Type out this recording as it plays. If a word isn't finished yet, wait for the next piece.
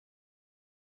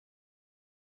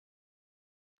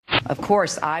Of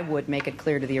course, I would make it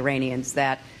clear to the Iranians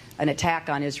that an attack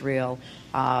on Israel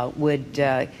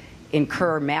would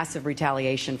incur massive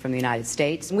retaliation from the United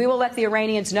States. And we will let the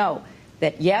Iranians know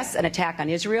that, yes, an attack on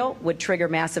Israel would trigger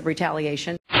massive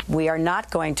retaliation. We are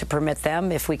not going to permit them,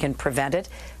 if we can prevent it,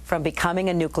 from becoming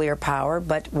a nuclear power.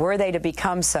 But were they to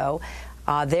become so,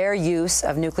 their use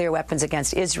of nuclear weapons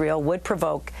against Israel would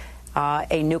provoke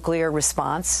a nuclear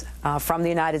response from the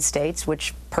United States,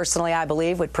 which personally I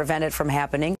believe would prevent it from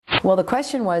happening. Well, the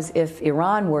question was, if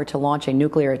Iran were to launch a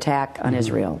nuclear attack on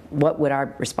Israel, what would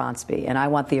our response be? And I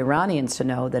want the Iranians to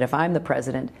know that if I'm the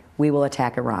president, we will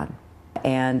attack Iran.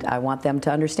 And I want them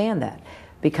to understand that,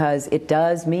 because it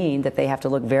does mean that they have to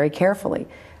look very carefully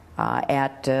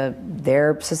at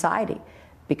their society,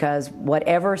 because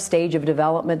whatever stage of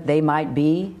development they might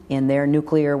be in their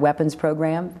nuclear weapons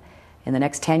program in the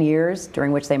next 10 years,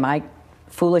 during which they might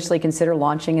foolishly consider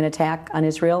launching an attack on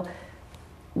Israel,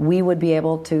 we would be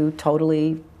able to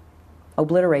totally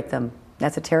obliterate them.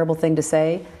 That's a terrible thing to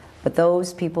say, but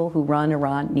those people who run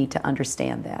Iran need to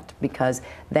understand that, because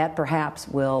that perhaps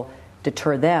will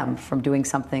deter them from doing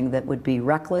something that would be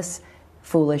reckless,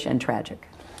 foolish, and tragic.